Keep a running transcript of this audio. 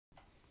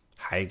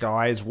Hey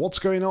guys, what's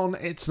going on?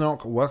 It's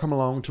Nock. Welcome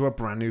along to a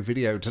brand new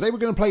video. Today we're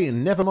going to play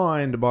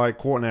Nevermind by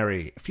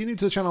Quaternary. If you're new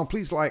to the channel,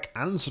 please like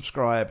and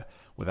subscribe.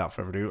 Without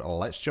further ado,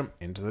 let's jump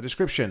into the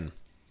description.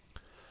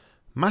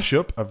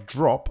 Mashup of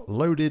Drop,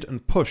 Loaded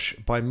and Push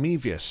by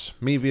Mevius.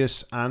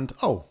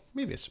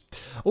 Mevius.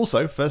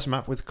 Also, first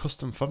map with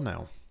custom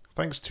thumbnail.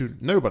 Thanks to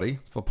nobody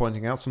for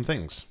pointing out some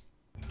things.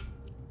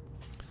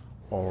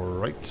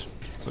 Alright,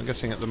 so I'm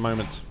guessing at the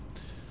moment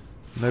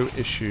no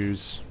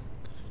issues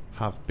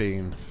have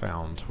been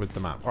found with the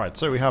map. Alright,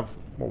 so we have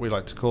what we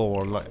like to call,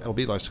 or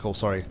LB likes to call,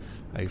 sorry,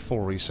 a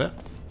full reset,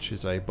 which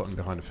is a button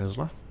behind a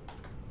fizzler.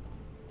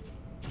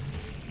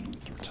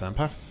 Return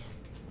path.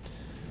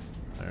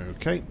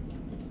 Okay.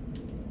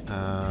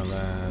 And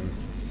then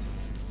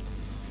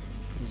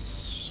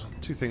there's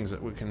two things that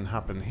can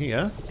happen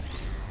here.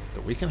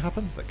 That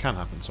can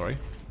happen, sorry.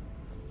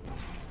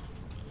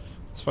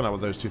 Let's find out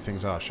what those two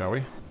things are, shall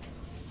we?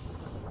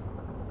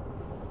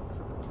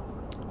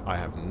 I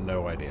have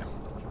no idea.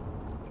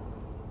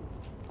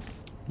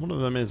 One of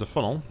them is a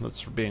funnel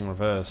that's being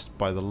reversed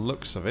by the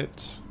looks of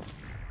it.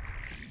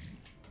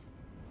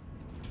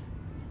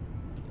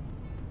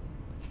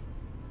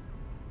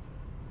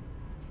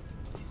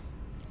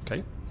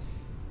 Okay.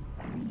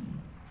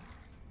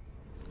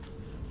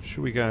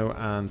 Should we go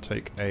and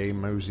take a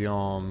mosey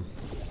on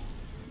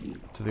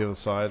to the other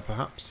side,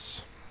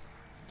 perhaps?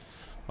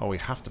 Oh, we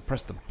have to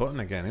press the button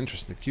again.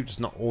 Interesting. The cube does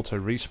not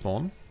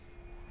auto-respawn.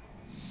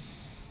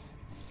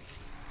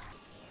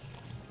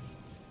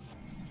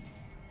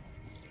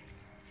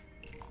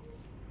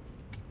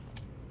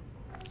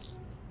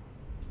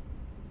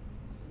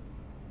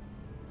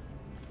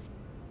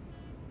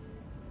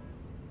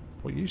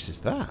 What use is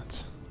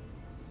that?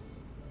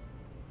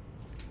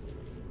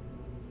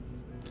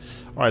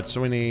 Alright,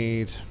 so we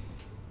need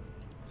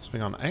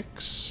something on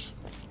X.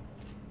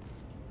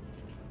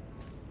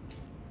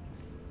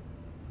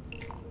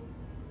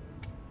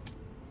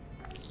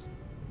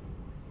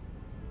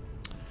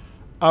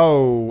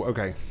 Oh,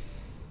 okay.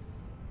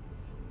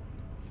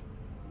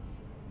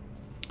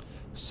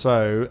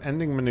 So,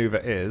 ending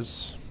maneuver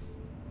is...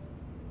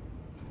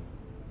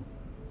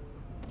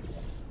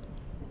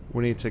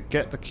 we need to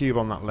get the cube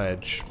on that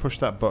ledge, push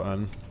that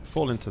button,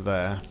 fall into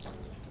there.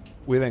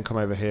 We then come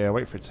over here,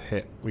 wait for it to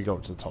hit, we go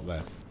up to the top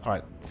there.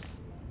 Alright.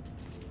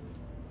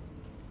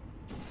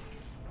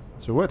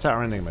 So we worked out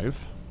our ending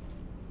move.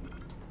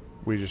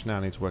 We just now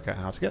need to work out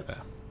how to get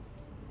there.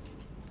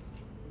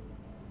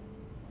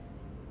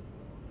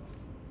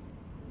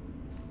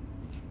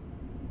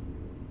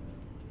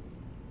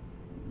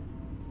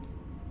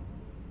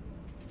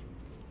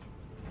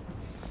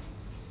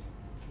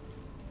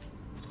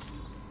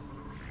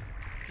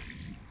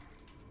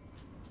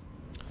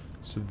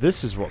 So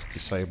this is what's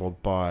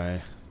disabled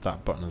by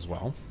that button as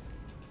well.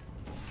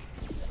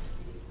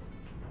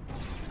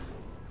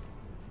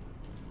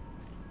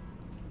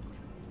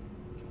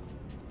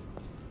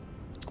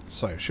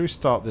 So, should we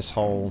start this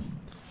whole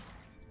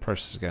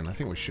process again? I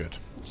think we should.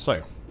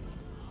 So,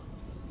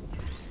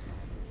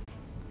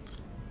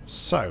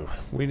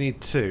 we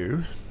need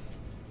to...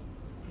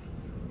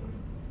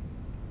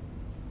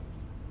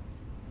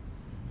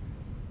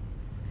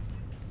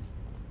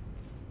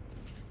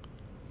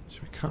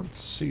 can't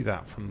see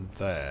that from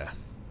there.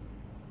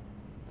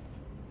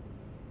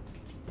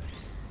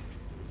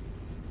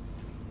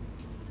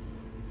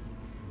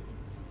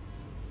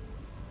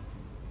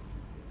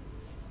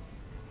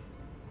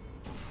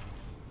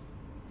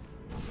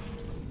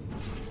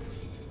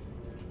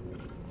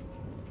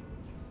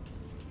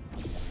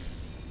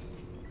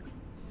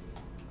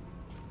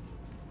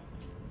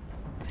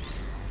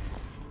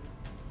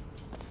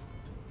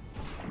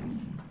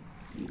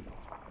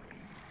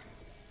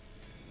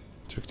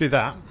 So we can do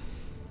that.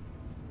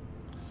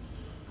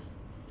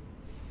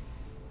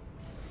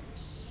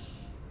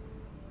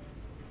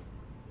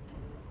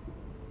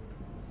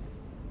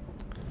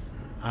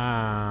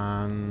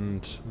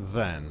 And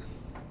then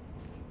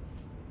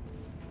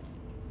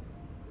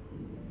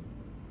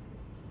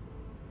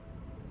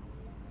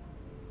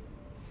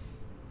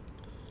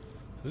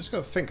I just got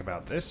to think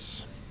about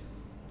this.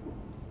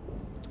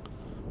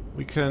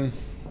 We can...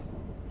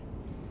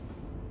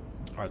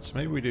 alright, so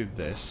maybe we do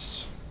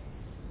this.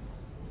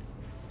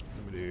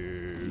 Then we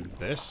do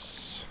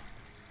this.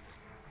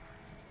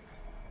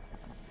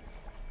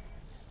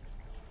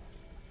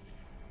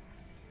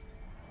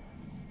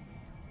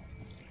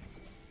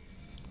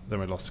 Then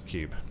we lost the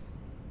cube.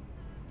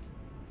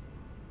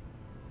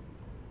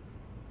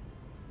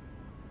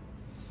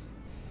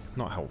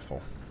 Not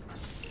helpful.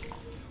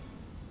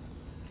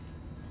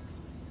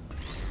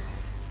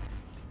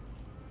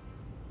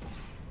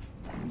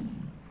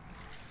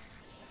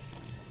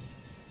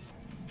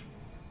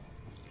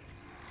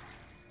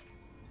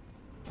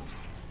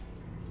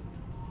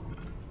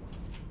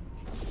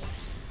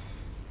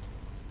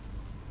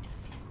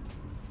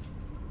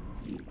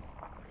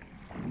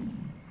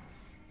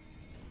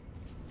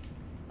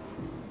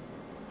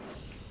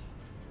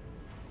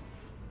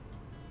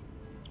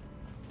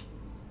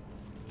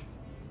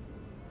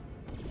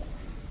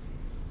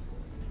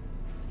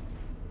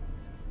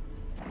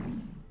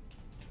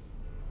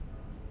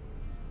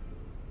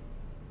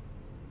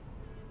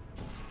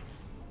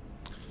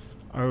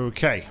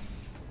 Okay.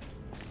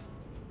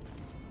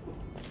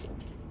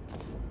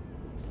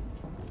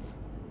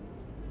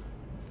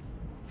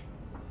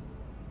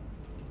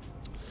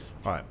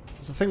 Alright,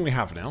 it's the thing we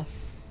have now.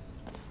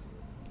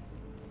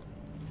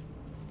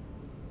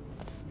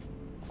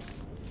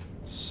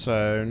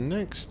 So,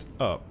 next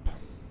up.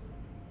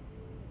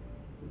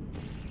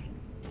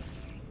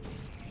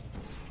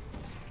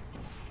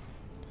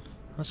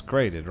 That's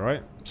graded,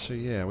 right? So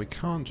yeah, we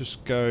can't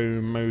just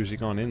go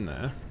moseying on in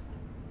there.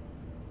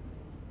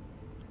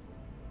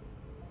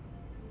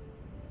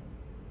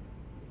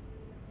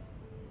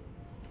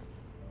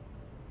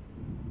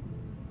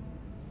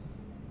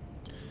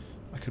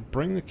 I could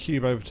bring the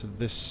cube over to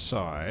this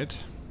side.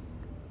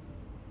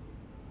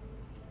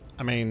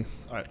 I mean,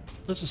 alright,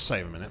 let's just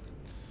save a minute.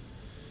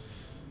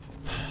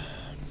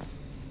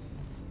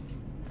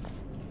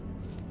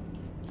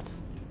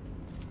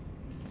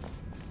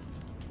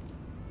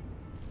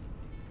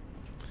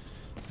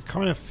 I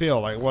kind of feel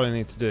like what I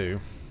need to do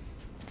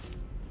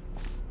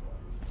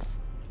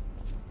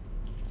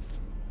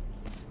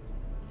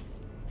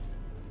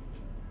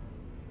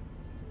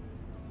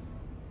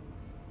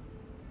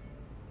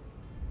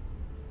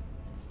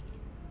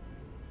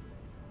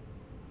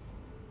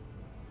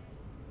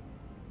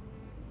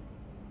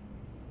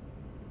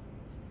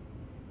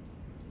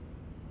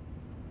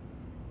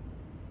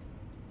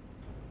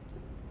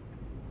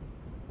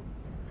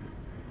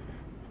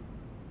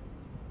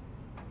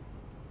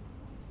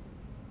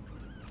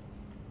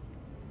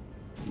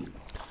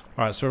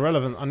Alright, so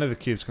irrelevant. I know the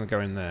cube's going to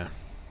go in there.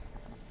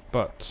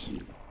 But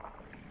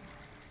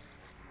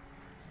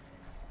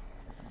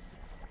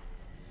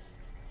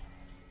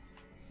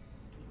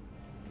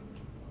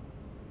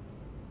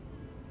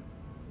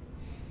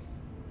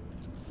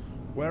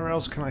where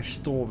else can I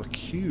store the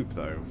cube,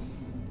 though?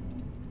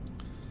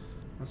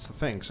 That's the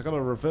thing. So I've got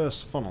a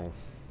reverse funnel.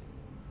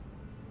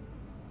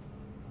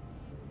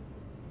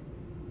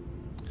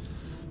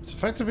 So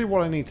effectively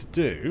what I need to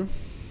do,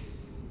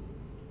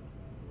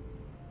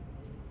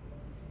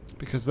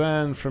 because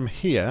then from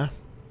here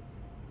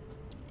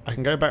I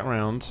can go back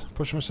round,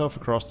 push myself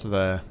across to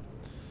there,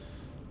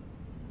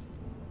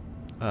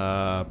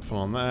 full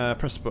on there,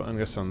 press the button,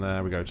 goes on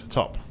there, we go to the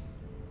top.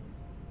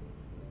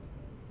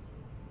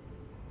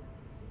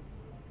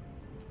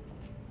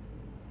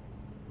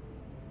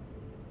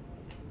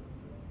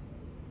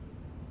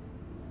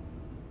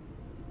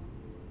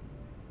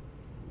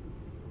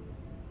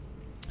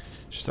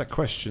 Just that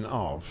question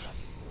of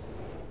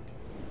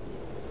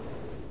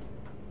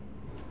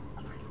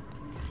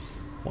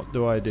what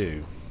do I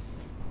do?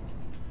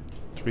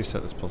 Let's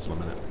reset this puzzle a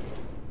minute.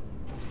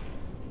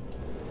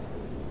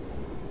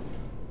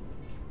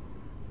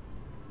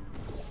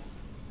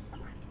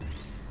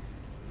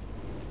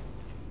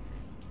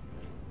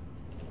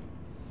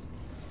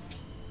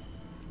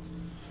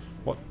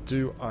 What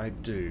do I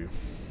do?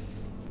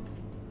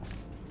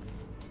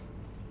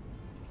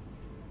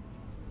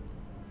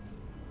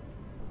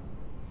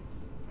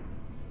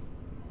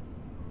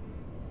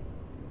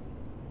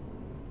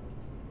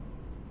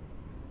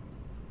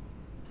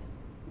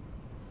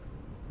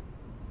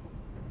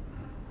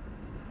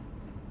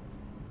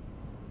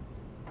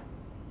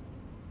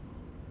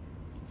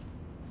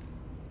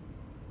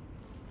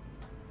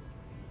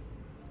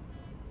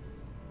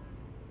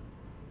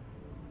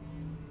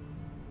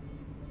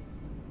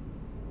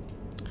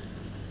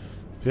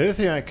 The only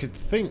thing I could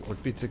think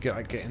would be to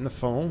get in the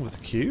funnel with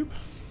the cube.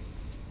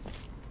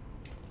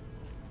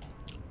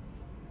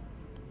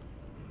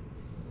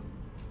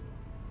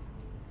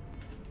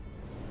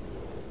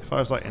 If I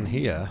was like in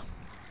here,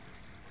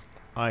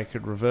 I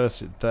could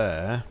reverse it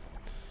there,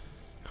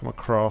 come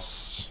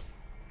across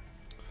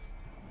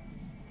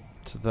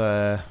to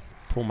there,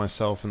 pull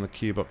myself in the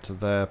cube up to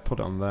there, put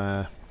it on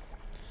there,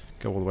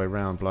 go all the way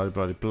around, blah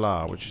blah blah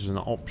blah, which is an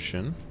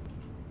option.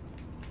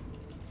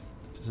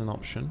 It is an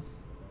option.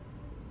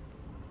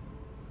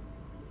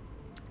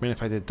 I mean,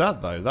 if I did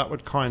that, though, that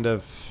would kind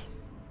of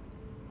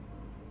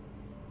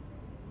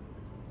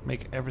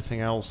make everything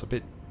else a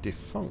bit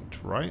defunct,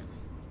 right?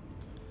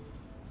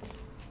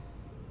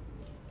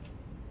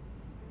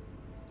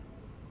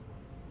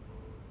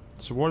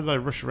 So why did I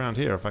rush around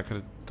here if I could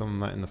have done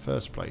that in the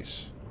first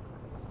place?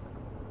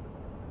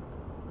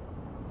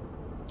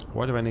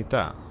 Why do I need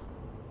that?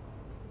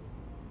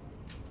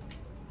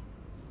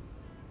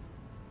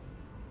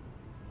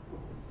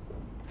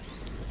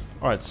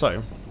 Alright,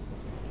 so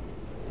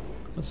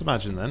let's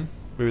imagine then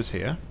we was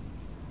here.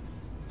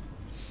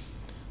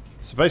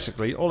 So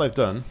basically, all I've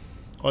done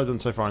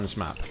so far in this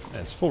map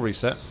is full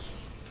reset.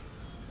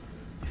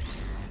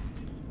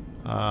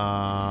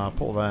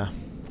 Portal there,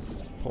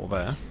 portal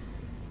there.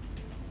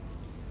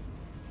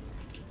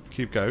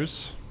 Cube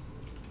goes.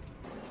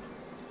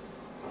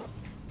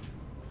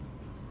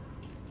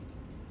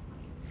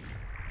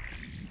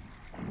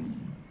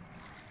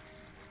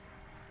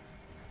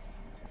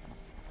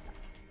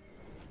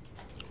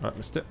 Right,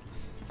 missed it.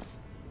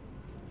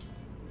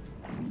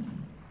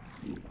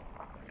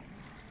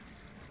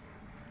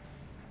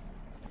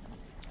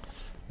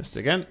 Missed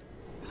it again.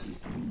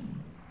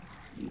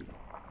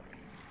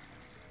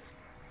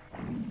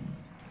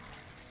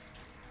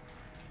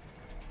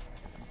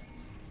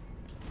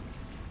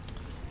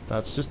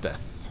 That's just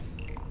death.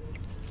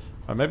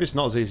 Or maybe it's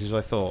not as easy as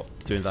I thought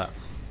doing that.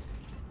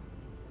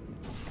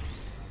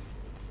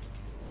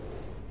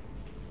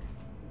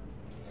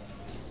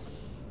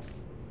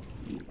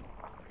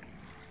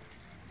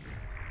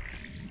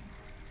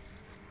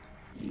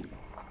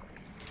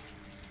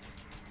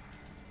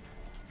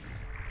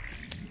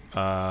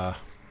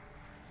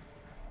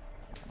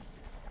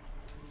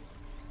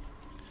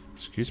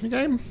 Excuse me,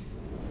 game?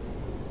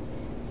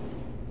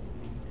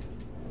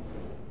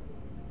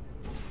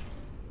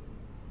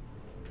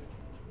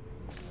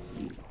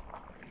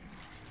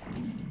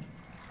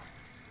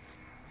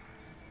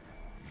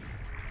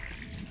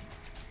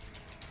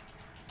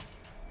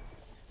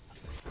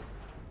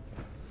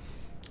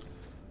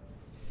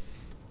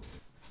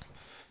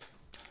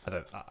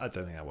 I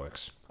don't think that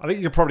works. I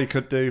think you probably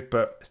could do,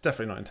 but it's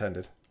definitely not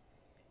intended.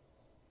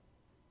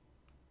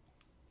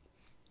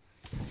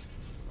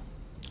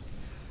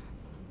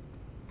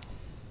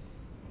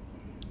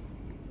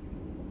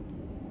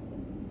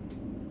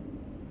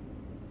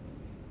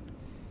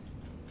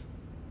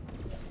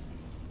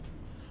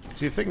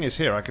 See, the thing is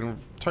here, I can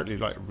totally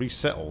like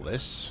reset all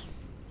this.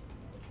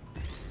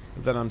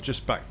 But then I'm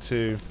just back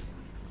to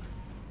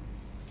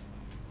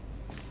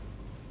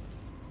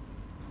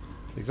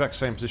the exact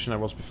same position I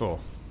was before.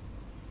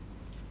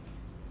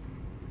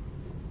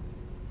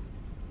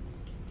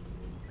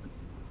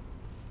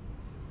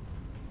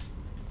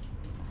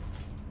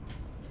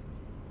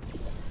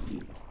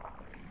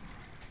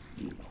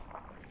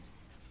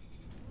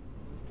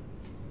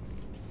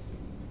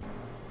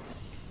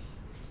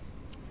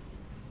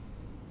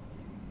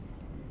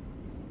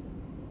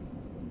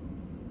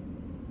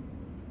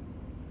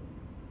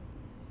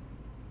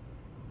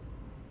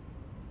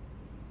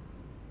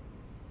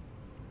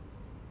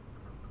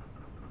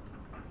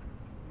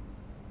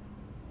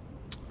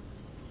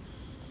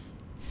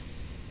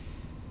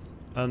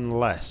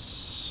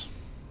 Unless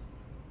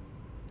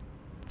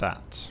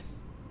that.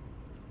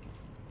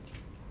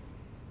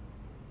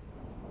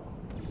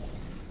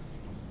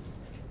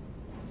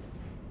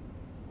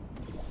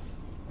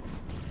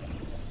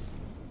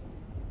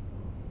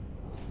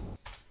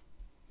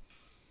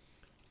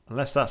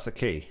 Unless that's the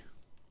key.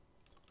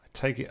 I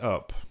take it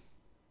up.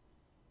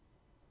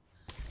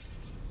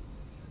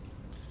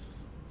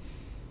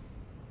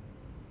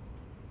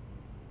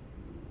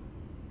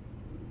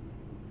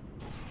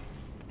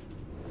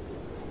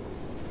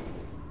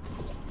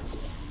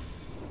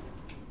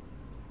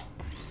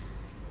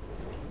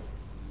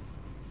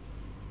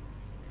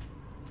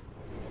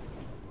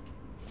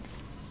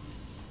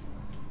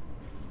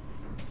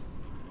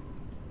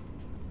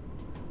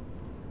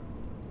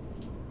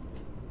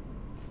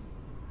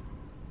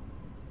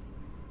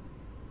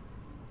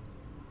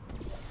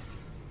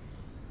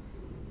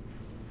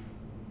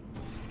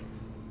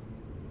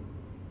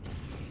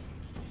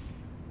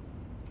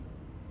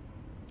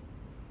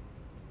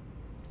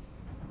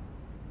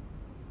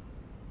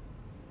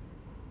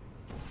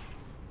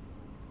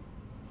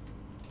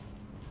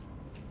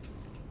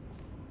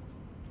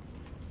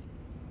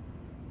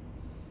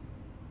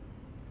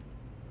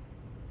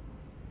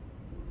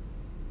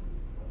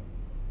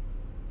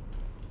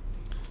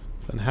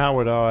 Then how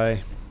would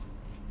I...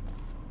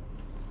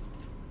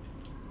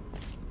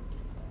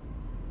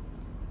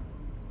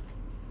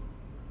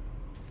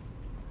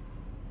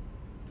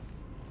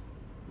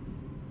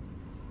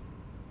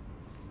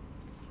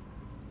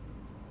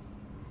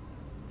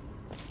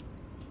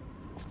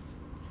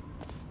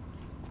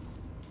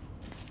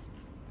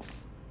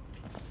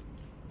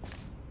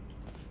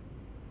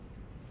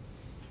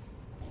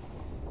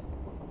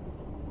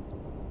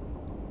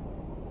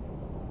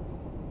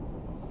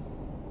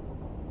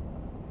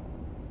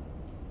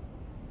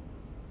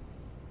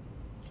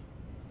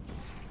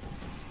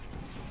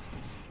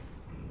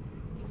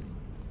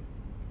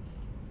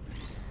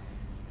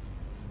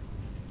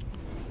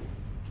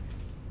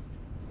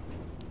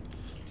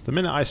 The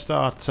minute I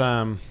start,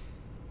 the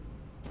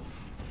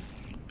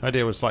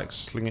idea was like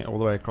sling it all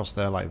the way across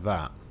there like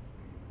that.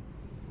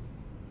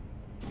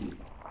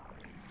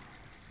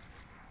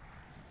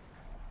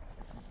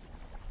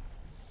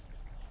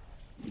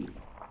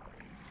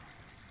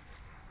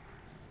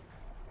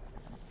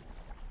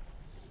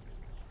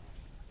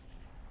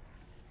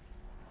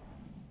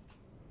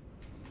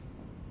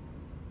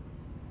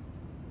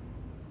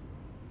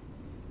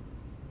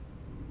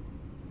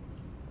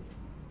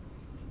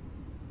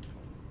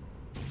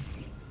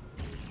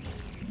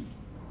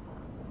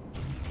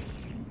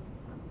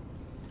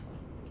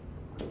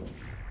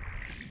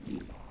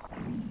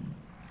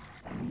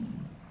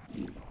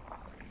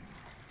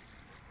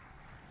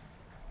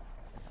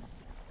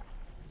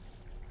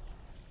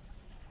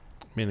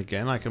 I mean,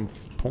 again, I can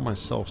pull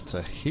myself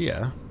to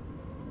here.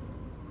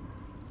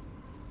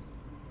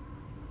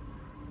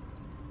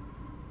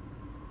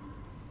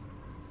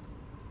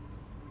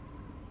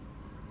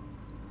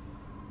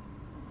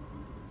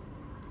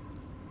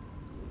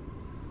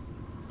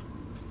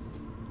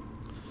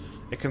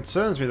 It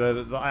concerns me, though,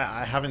 that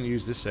I haven't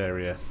used this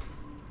area.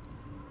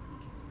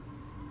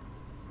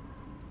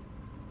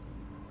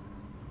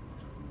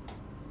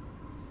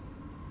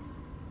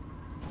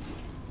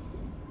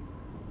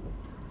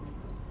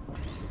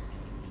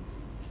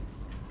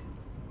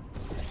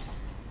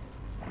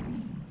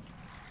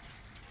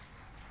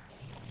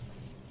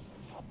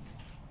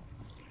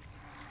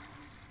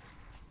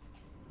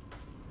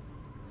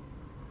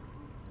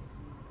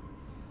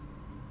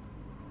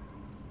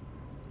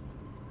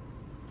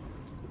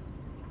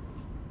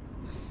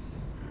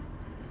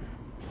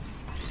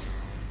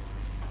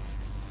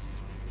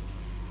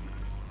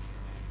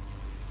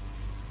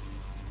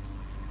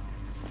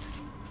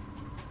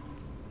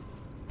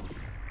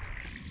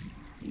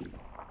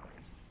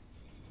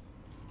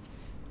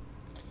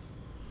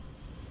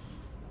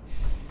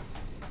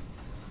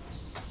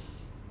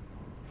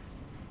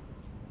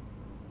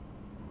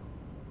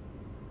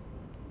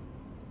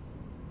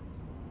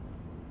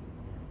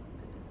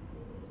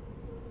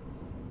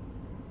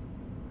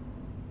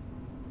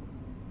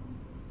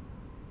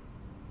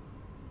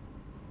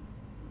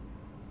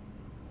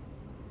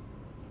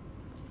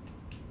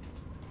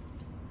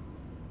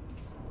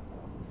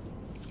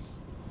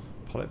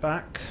 Pull it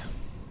back.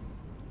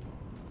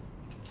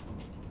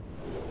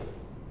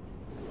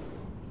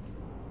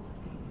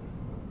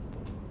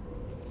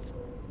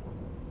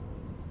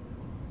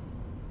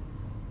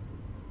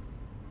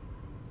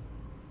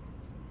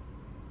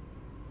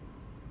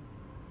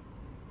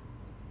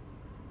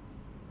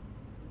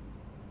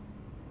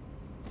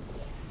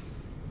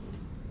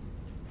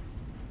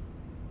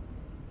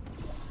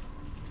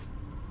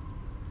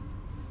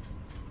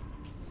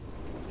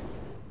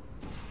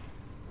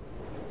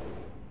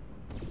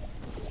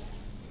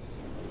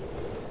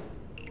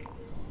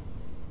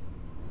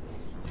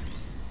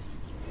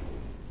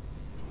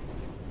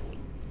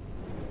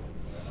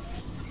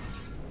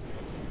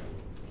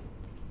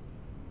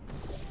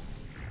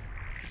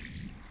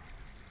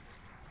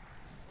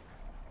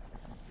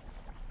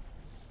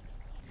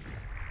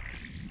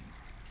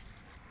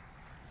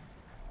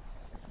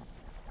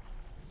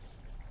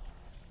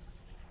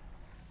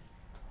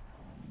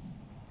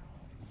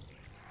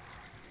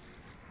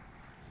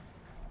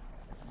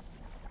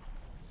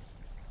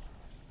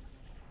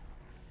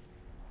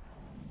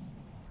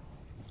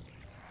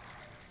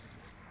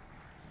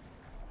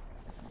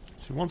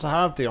 See, once I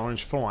have the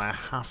orange full, I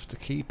have to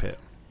keep it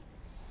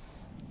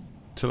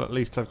till at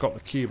least I've got the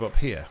cube up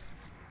here.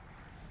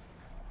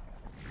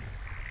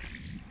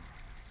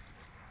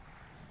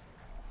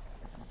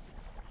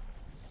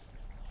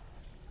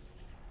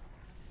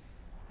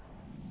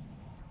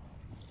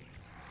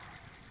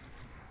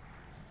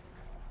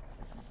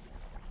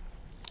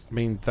 I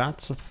mean,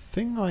 that's a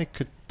thing I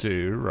could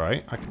do,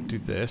 right? I could do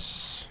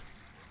this.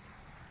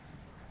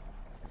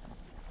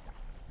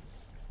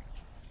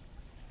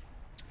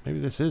 Maybe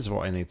this is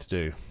what I need to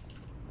do.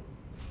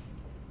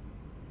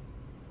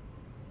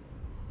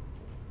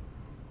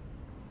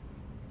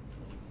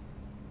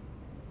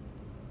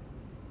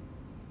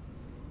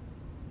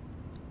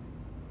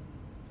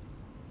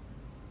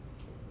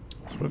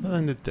 So what if I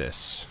then did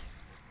this?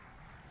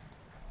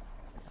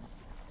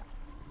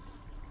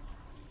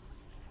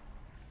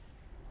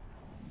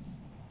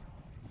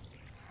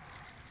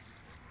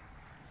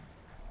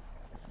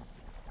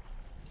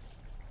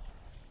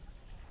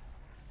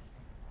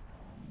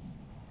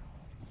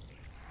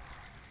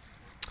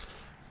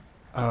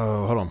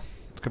 Oh, hold on.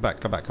 Let's go back,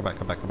 go back, go back,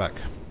 go back, go back.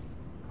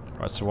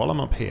 Right, so while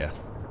I'm up here,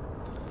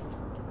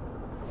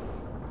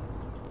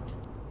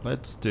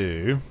 let's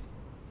do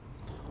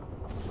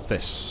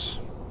this.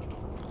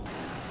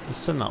 Let's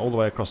send that all the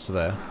way across to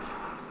there.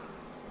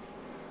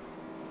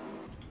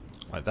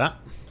 Like that.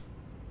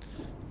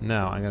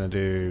 Now I'm going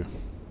to do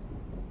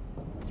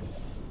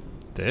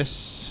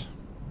this.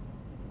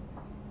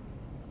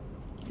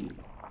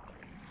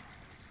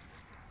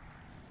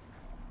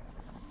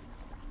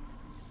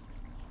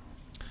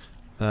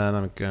 Then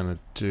I'm going to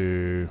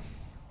do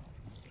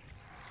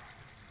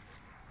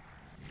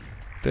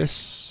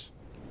this.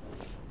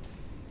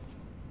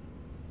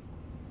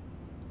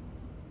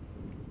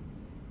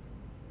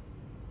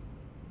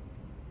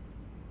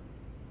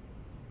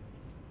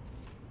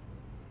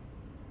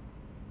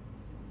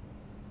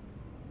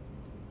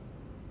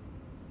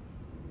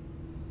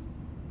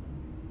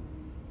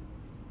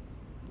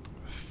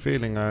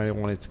 Feeling I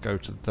wanted to go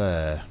to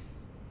there.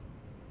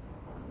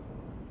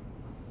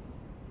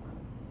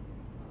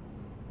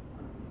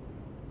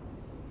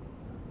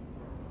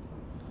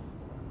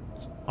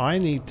 I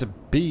need to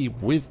be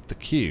with the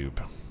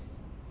cube.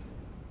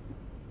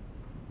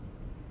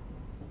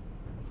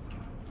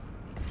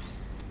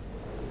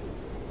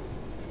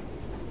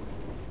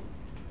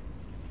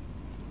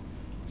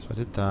 So I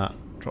did that,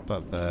 dropped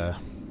that there,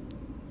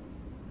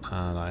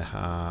 and I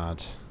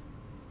had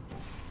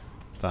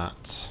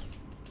that.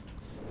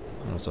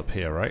 And it's up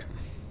here, right?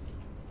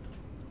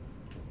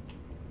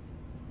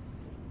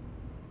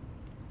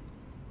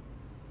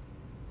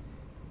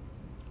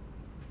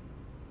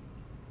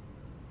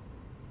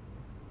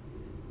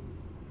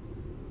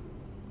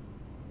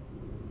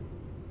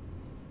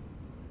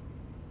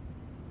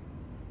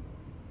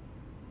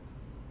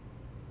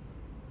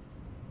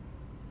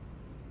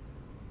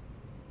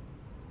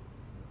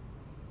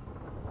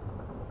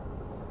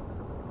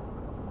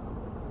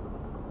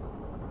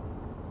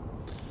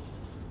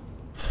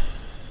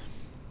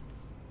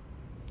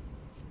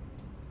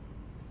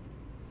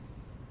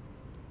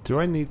 Do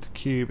I need the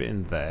cube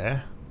in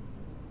there?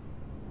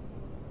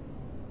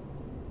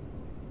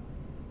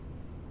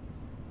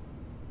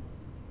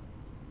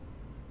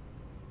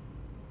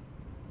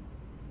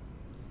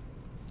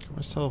 Get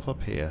myself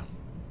up here.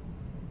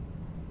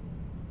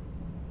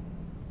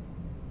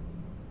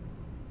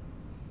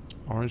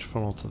 Orange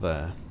funnel to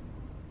there.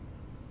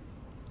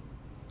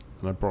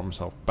 Then I brought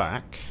myself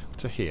back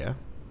to here.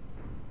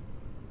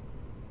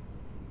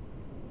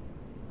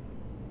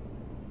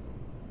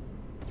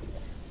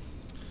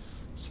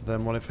 So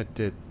then what if I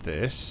did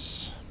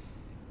this?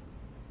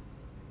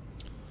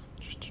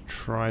 Just to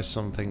try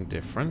something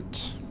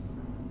different.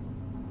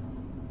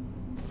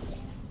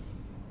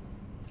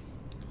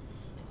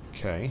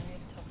 Okay.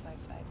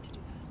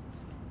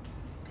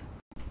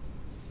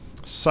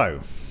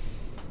 So.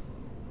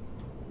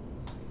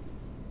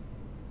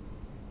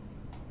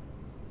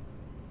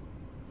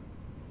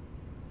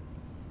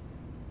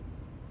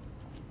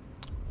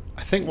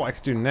 think what I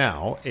could do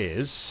now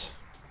is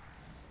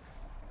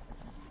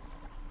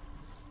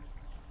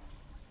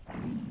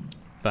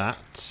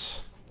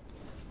that.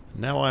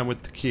 Now I'm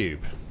with the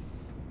cube.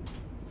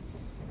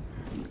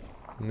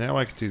 Now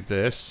I could do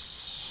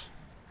this.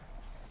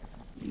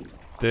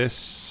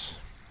 This.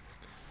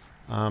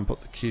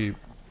 Put the cube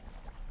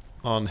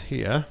on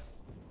here.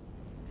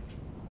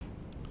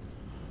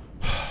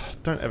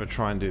 Don't ever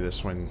try and do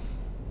this when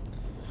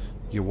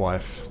your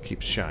wife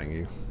keeps shouting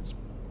you.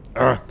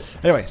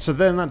 Anyway, so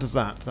then that does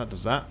that. That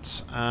does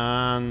that.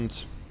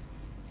 And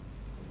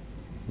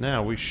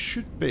now we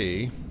should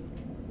be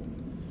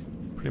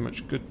pretty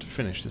much good to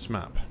finish this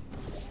map.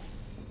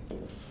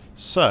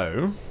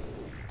 So,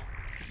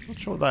 not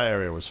sure what that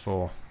area was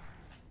for.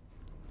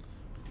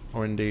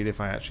 Or indeed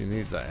if I actually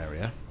need that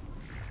area.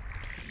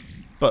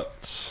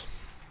 But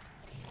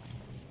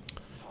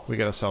we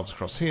get ourselves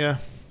across here,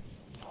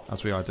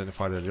 as we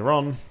identified earlier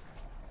on.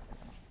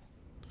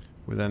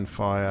 We then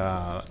fire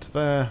that to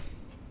there.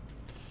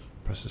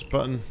 Press this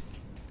button.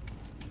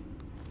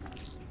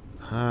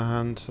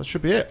 And that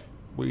should be it.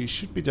 We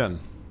should be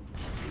done.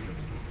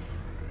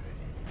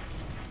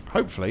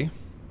 Hopefully,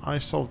 I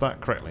solved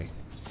that correctly.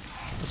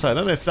 So I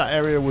don't know if that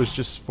area was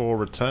just for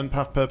return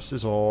path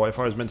purposes or if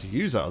I was meant to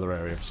use that other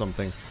area for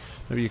something.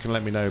 Maybe you can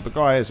let me know. But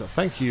guys,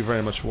 thank you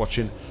very much for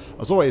watching.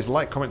 As always,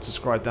 like, comment,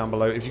 subscribe down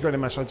below. If you've got any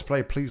match to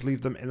play, please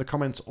leave them in the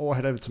comments or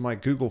head over to my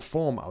Google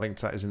form. A link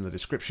to that is in the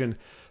description.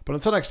 But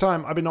until next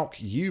time, I've been Nock,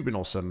 you've been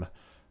awesome.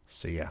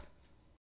 See ya.